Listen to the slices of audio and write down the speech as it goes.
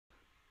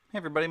Hey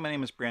everybody, my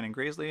name is Brandon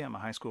Graisley. I'm a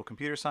high school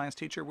computer science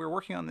teacher. We're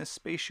working on this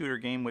space shooter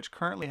game which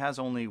currently has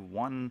only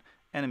one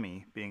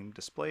enemy being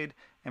displayed,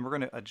 and we're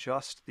going to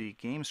adjust the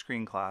game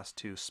screen class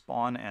to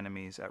spawn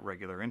enemies at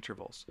regular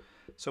intervals.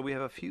 So we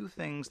have a few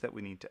things that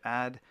we need to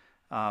add.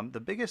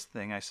 The biggest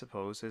thing, I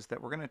suppose, is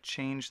that we're going to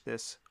change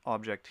this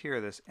object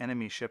here, this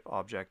enemy ship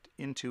object,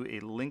 into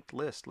a linked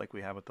list like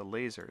we have with the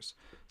lasers.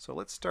 So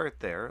let's start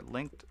there.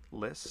 Linked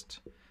list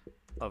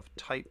of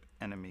type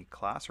enemy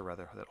class, or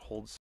rather that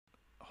holds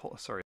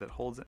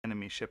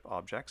enemy ship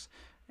objects,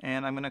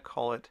 and I'm going to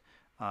call it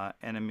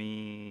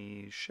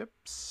enemy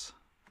ships.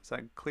 Is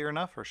that clear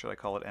enough, or should I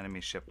call it enemy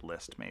ship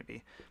list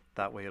maybe?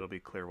 That way it'll be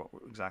clear what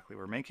exactly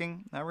we're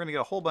making. Now we're going to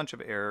get a whole bunch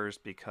of errors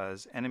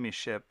because enemy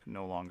ship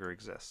no longer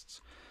exists.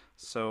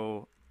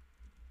 So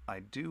I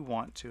do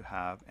want to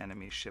have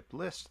enemy ship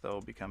list though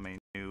become a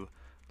new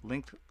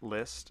linked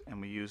list,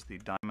 and we use the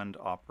diamond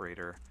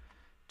operator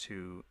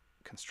to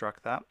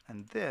construct that,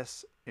 and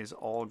this is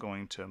all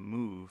going to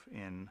move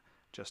in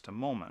just a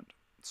moment.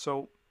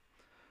 So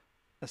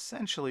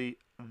essentially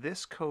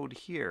this code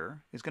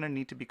here is going to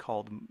need to be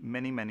called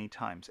many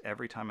times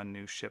every time a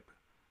new ship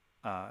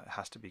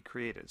has to be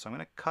created. So I'm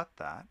going to cut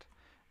that,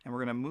 and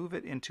we're going to move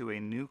it into a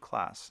new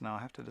class. Now I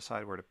have to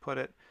decide where to put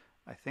it.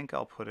 I think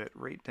I'll put it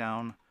right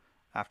down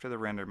after the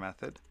render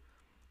method.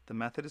 The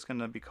method is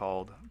going to be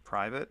called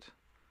private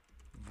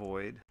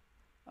void,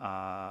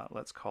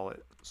 let's call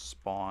it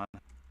spawn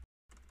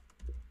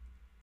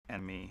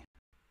enemy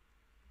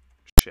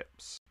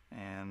ships,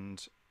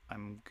 and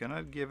I'm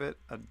gonna give it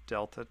a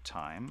delta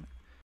time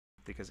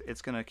because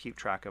it's gonna keep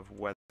track of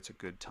whether it's a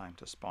good time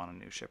to spawn a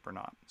new ship or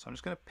not. So I'm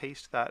just gonna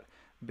paste that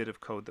bit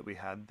of code that we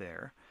had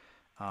there.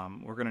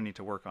 We're gonna need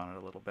to work on it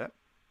a little bit.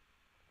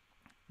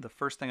 The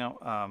first thing,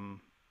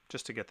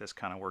 just to get this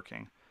kind of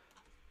working,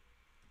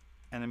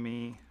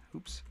 enemy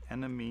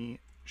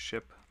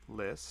ship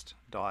list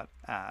dot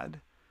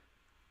add.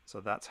 So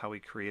that's how we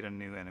create a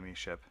new enemy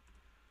ship,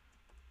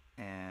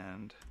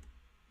 and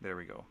there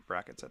we go,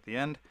 brackets at the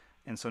end.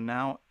 And so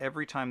now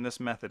every time this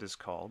method is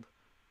called,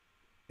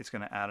 it's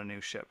going to add a new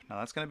ship. Now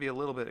that's going to be a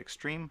little bit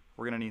extreme.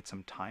 We're going to need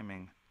some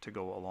timing to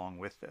go along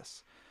with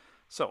this.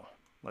 So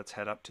let's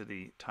head up to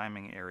the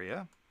timing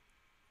area.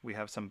 We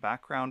have some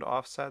background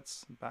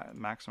offsets,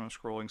 maximum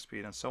scrolling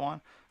speed, and so on.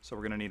 So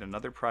we're going to need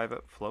another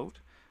private float,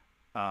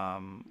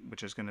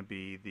 which is going to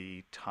be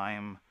the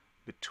time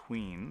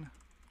between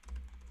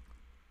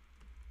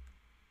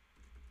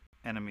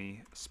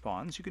enemy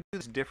spawns. You could do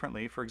this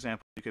differently. For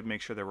example, you could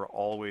make sure there were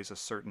always a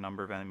certain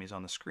number of enemies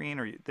on the screen,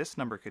 or this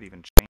number could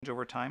even change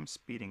over time,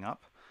 speeding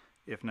up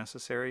if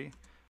necessary.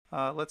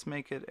 Let's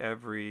make it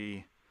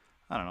every,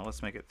 I don't know,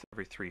 let's make it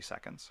every 3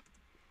 seconds.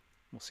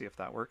 We'll see if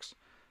that works.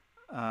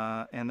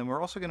 And then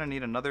we're also going to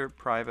need another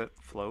private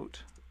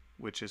float,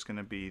 which is going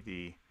to be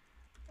the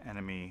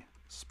enemy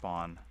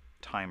spawn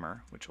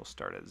timer, which will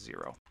start at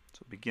 0. So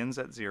it begins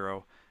at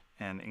 0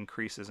 and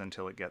increases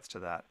until it gets to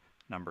that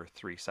number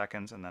 3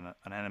 seconds, and then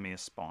an enemy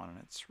is spawned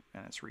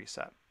and it's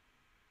reset.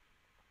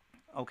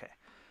 Okay,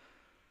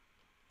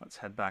 let's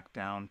head back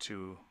down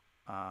to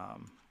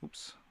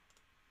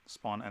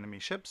spawn enemy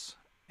ships,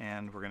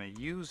 and we're going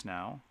to use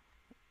now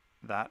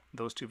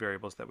those two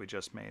variables that we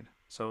just made.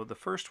 So the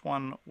first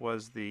one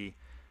was the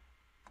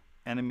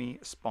enemy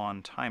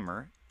spawn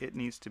timer. It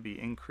needs to be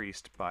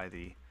increased by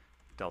the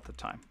delta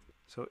time.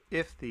 So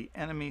if the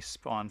enemy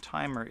spawn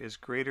timer is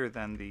greater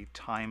than the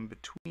time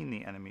between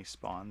the enemy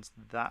spawns,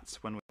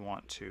 that's when we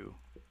want to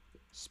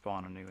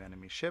spawn a new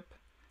enemy ship.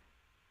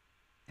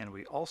 And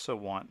we also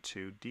want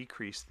to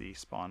decrease the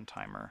spawn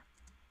timer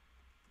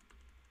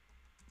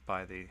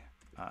by the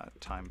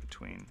time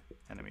between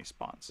enemy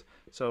spawns.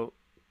 So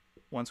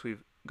once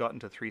we've gotten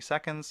to 3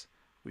 seconds,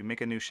 we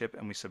make a new ship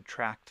and we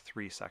subtract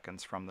 3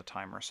 seconds from the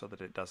timer so that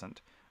it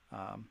doesn't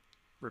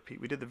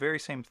repeat. We did the very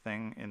same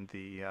thing in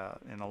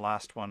the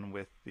last one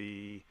with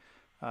the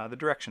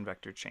direction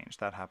vector change.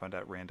 That happened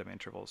at random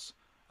intervals,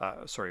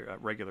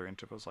 at regular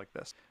intervals like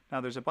this. Now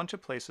there's a bunch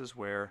of places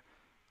where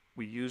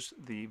we use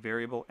the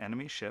variable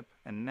enemy ship,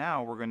 and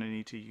now we're going to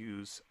need to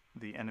use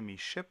the enemy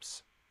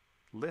ships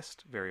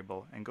list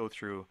variable and go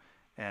through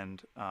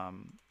and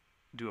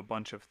do a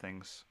bunch of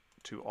things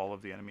to all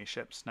of the enemy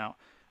ships. Now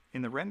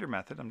in the render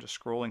method, I'm just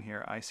scrolling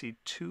here, I see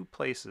 2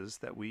 places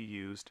that we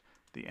used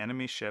the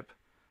enemy ship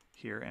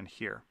here and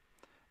here.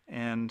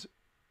 And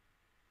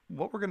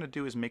what we're going to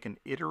do is make an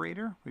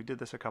iterator. We did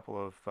this a couple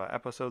of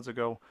episodes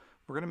ago.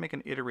 We're going to make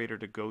an iterator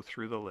to go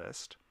through the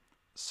list.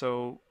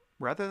 So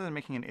rather than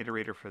making an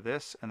iterator for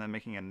this and then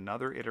making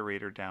another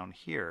iterator down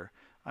here,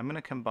 I'm going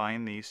to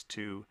combine these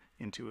two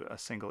into a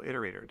single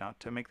iterator. Now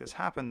to make this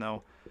happen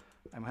though,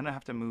 I'm going to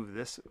have to move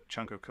this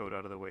chunk of code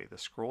out of the way. The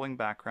scrolling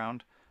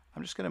background,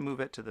 I'm just going to move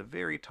it to the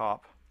very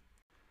top,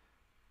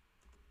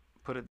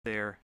 put it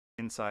there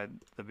inside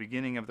the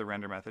beginning of the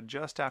render method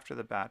just after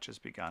the batch has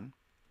begun.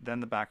 Then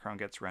the background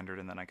gets rendered,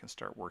 and then I can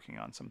start working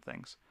on some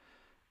things.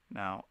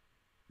 Now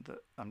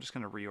I'm just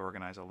going to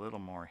reorganize a little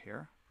more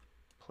here.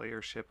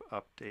 Player ship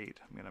update,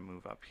 I'm going to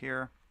move up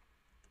here.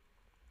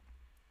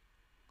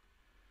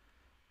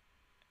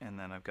 and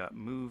then I've got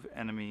move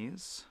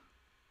enemies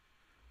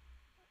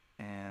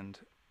and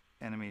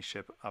enemy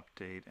ship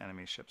update,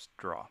 enemy ships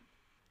draw.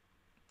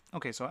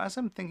 Okay, so as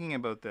I'm thinking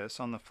about this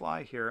on the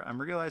fly here, I'm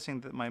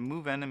realizing that my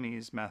move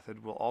enemies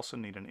method will also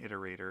need an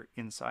iterator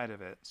inside of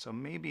it. So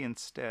maybe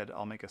instead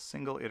I'll make a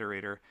single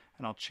iterator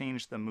and I'll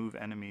change the move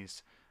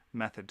enemies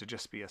method to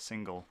just be a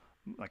single,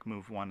 like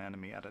move one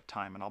enemy at a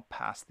time, and I'll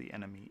pass the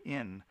enemy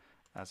in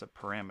as a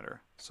parameter.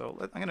 So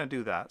I'm going to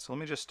do that. So let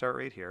me just start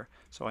right here.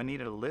 So I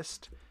need a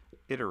list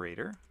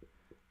iterator,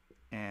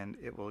 and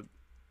it will,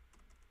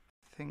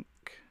 I think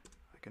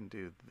I can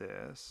do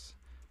this,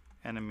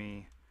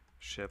 enemy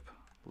ship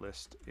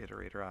list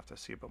iterator. I have to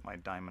see about my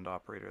diamond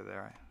operator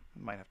there. I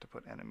might have to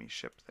put enemy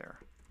ship there.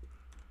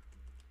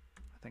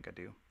 I think I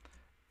do.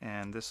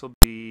 And this will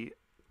be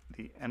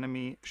the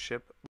enemy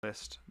ship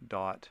list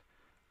dot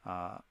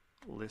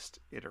list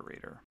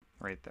iterator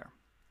right there.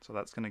 So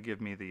that's going to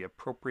give me the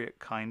appropriate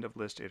kind of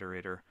list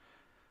iterator.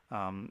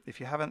 If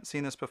you haven't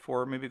seen this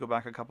before, maybe go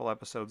back a couple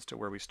episodes to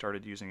where we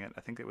started using it.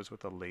 I think it was with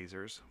the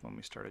lasers when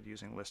we started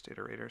using list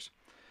iterators.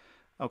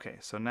 Okay,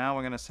 so now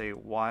we're going to say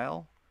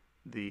while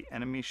the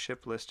enemy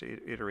ship list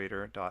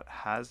iterator dot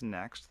has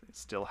next, it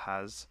still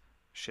has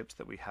ships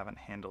that we haven't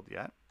handled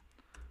yet.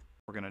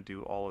 We're going to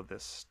do all of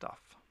this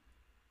stuff.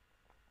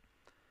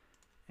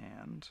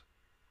 And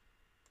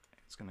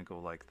it's going to go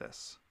like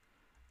this.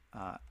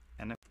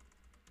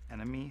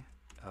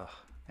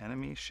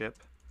 Enemy ship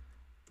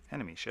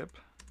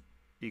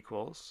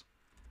equals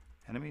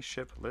enemy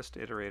ship list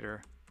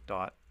iterator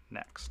dot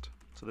next.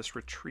 So this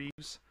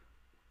retrieves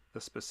the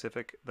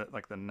specific,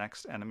 like the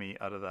next enemy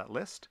out of that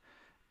list,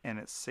 and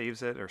it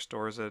saves it or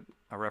stores it,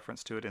 a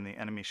reference to it in the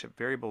enemy ship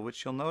variable,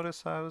 which you'll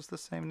notice was the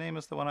same name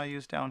as the one I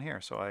used down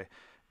here, so I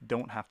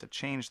don't have to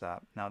change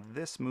that. Now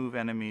this move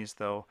enemies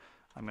though,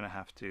 I'm going to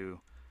have to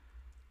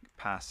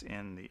pass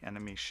in the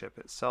enemy ship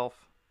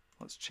itself.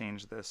 Let's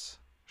change this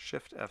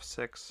Shift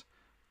F6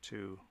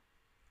 to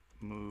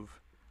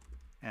move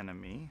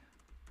enemy,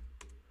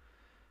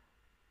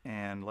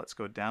 and let's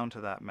go down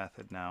to that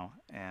method now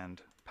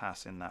and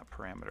pass in that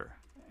parameter,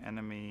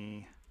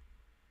 enemy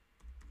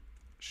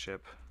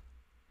ship.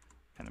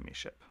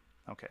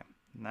 Okay,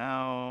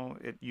 now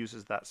it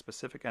uses that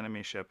specific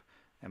enemy ship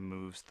and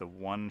moves the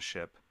one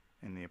ship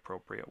in the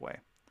appropriate way.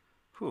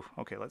 Whew,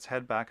 okay, let's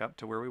head back up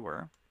to where we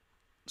were.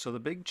 So the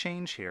big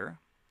change here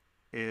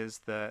is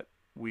that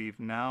we've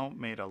now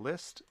made a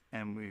list,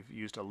 and we've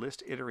used a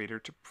list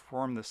iterator to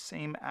perform the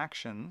same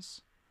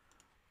actions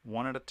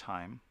one at a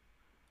time,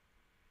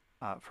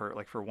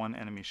 for one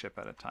enemy ship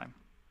at a time.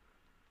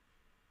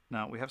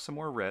 Now we have some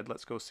more red.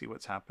 Let's go see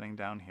what's happening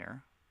down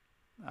here.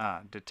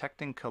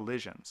 Detecting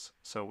collisions.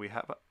 So we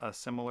have a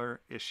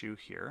similar issue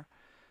here.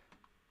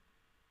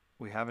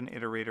 We have an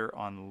iterator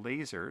on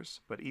lasers,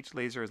 but each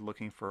laser is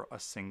looking for a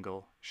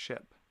single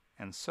ship.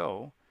 And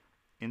so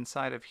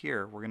inside of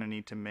here, we're going to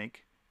need to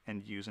make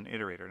and use an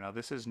iterator. Now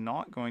this is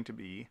not going to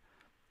be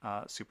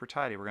super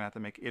tidy. We're going to have to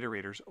make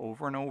iterators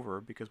over and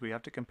over because we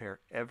have to compare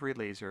every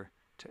laser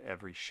to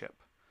every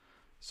ship.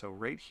 So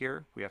right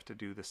here, we have to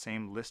do the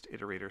same list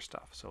iterator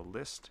stuff. So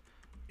list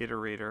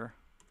iterator,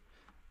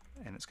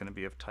 and it's going to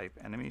be of type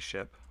enemy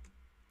ship,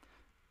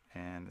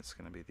 and it's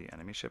going to be the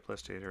enemy ship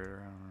list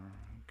iterator.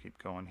 Keep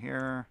going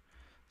here,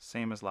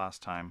 same as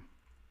last time.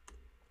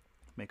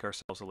 Make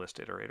ourselves a list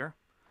iterator,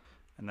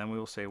 and then we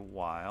will say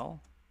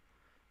while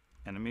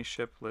enemy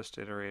ship list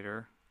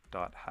iterator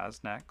dot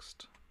has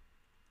next,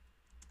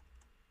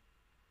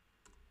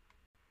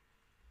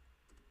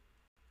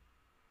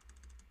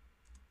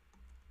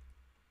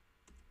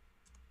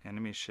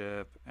 enemy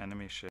ship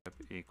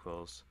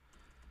equals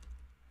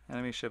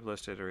enemy ship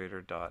list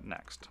iterator dot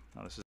next.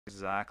 Now this is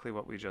exactly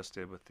what we just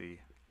did with the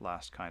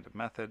last kind of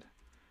method.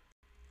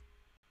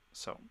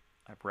 So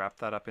I've wrapped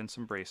that up in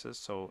some braces.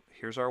 So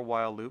here's our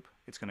while loop.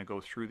 It's going to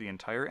go through the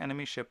entire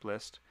enemy ship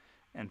list,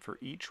 and for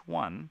each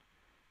one,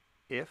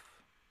 if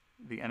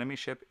the enemy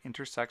ship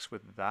intersects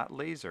with that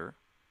laser,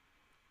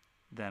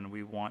 then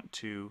we want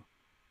to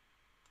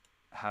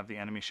have the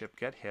enemy ship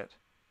get hit,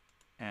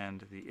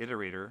 and the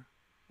iterator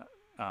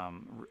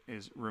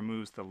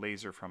removes the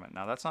laser from it.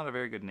 Now that's not a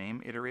very good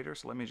name, iterator,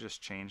 so let me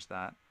just change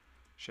that.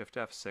 Shift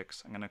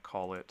F6, I'm going to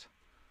call it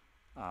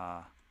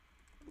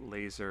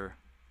laser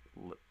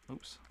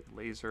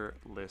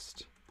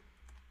list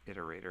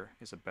iterator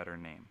is a better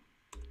name.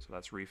 So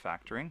that's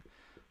refactoring.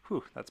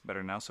 Whew, that's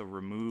better now. So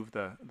remove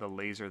the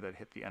laser that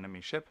hit the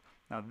enemy ship.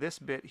 Now this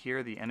bit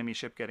here, the enemy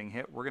ship getting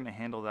hit, we're going to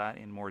handle that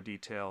in more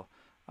detail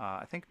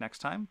I think next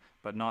time,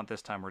 but not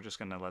this time. We're just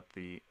going to let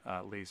the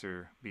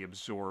laser be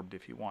absorbed,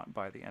 if you want,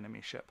 by the enemy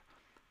ship.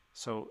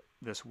 So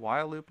this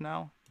while loop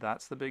now,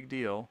 that's the big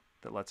deal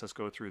that lets us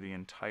go through the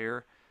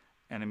entire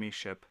enemy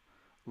ship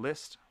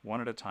list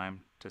one at a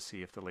time to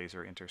see if the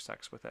laser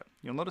intersects with it.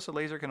 You'll notice a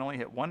laser can only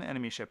hit one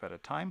enemy ship at a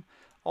time.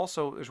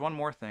 Also, there's one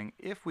more thing.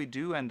 If we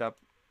do end up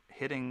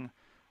hitting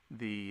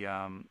the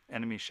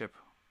enemy ship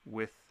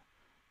with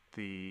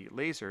the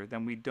laser,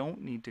 then we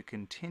don't need to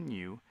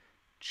continue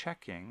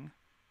checking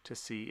to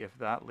see if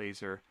that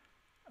laser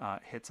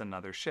hits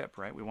another ship,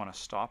 right? We want to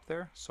stop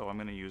there, so I'm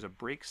going to use a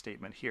break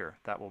statement here.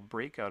 That will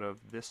break out of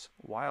this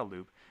while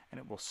loop, and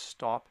it will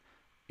stop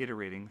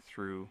iterating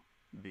through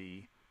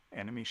the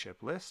enemy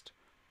ship list.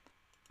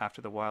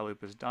 After the while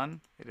loop is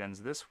done, it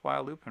ends this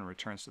while loop and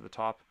returns to the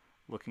top,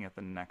 looking at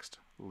the next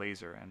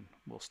laser, and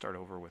we'll start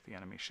over with the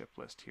enemy ship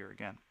list here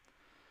again.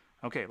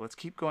 Okay, let's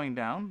keep going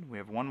down. We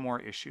have one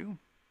more issue.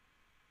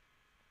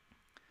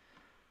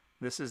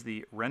 This is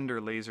the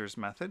render lasers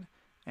method.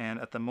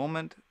 And at the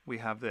moment, we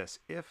have this.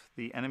 If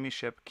the enemy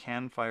ship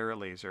can fire a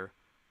laser,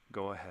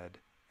 go ahead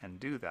and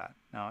do that.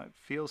 Now, it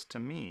feels to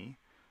me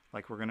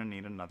like we're going to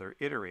need another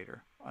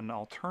iterator. An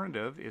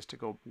alternative is to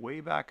go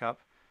way back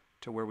up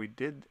to where we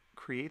did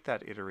create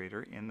that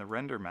iterator in the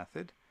render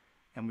method,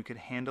 and we could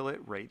handle it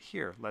right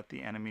here. Let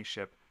the enemy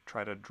ship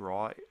try to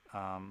draw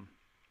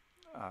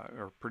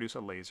or produce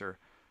a laser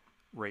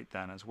right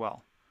then as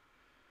well.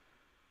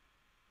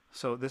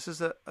 So this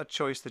is a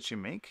choice that you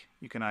make.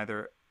 You can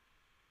either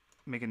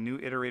make a new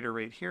iterator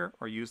right here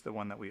or use the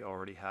one that we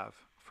already have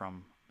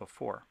from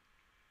before.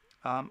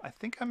 I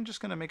think I'm just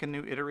going to make a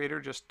new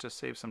iterator just to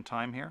save some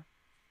time here.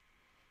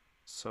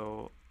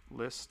 So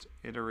list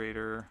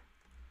iterator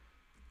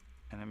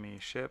enemy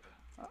ship.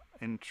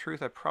 In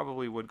truth, I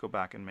probably would go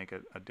back and make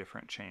a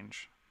different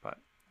change, but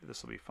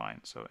this will be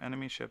fine. So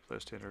enemy ship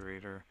list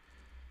iterator,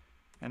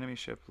 enemy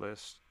ship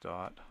list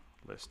dot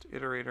list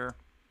iterator,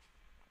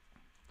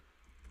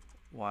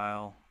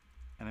 while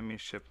enemy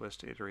ship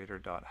list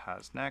iterator dot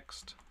has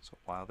next. So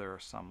while there are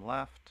some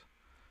left,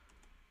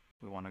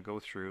 we want to go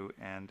through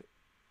and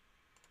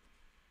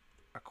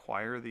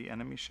acquire the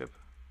enemy ship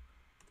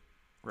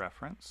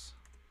reference.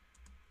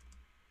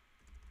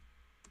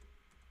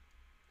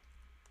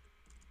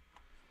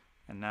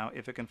 And now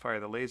if it can fire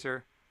the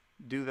laser,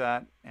 do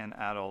that and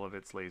add all of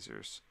its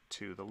lasers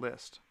to the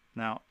list.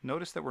 Now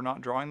notice that we're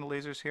not drawing the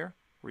lasers here.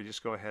 We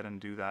just go ahead and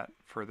do that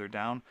further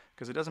down,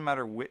 because it doesn't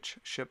matter which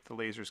ship the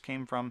lasers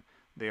came from,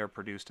 they are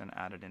produced and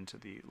added into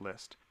the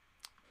list.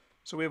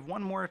 So we have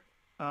one more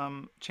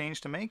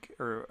change to make,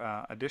 or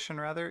addition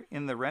rather,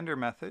 in the render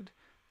method.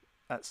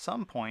 At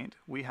some point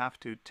we have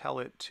to tell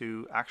it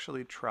to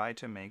actually try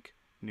to make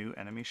new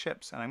enemy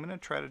ships, and I'm going to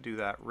try to do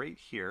that right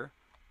here,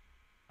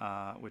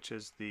 which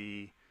is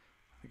the,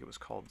 I think it was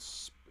called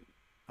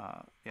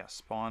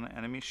spawn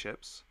enemy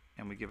ships,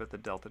 and we give it the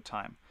delta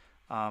time.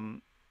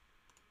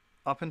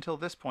 Up until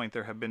this point,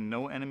 there have been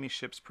no enemy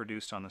ships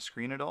produced on the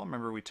screen at all.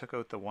 Remember, we took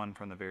out the one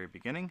from the very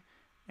beginning,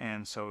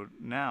 and so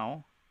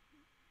now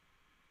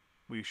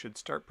we should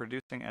start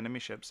producing enemy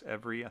ships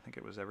every, I think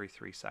it was every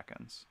 3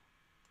 seconds.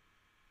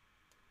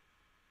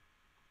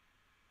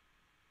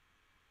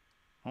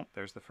 Oh,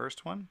 there's the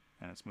first one,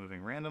 and it's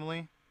moving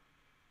randomly.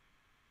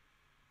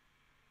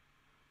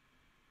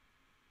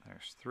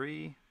 There's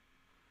 3.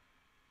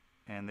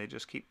 And they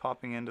just keep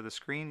popping into the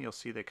screen. You'll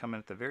see they come in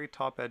at the very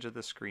top edge of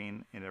the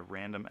screen in a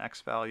random X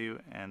value,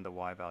 and the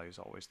Y value is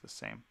always the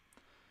same.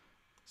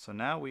 So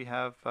now we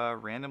have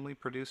randomly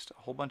produced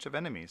a whole bunch of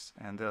enemies,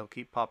 and they'll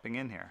keep popping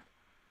in here.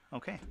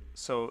 Okay,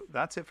 so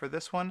that's it for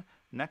this one.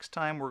 Next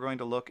time we're going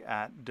to look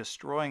at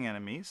destroying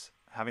enemies,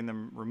 having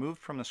them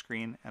removed from the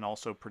screen, and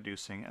also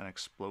producing an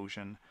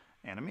explosion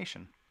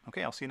animation.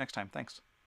 Okay, I'll see you next time. Thanks.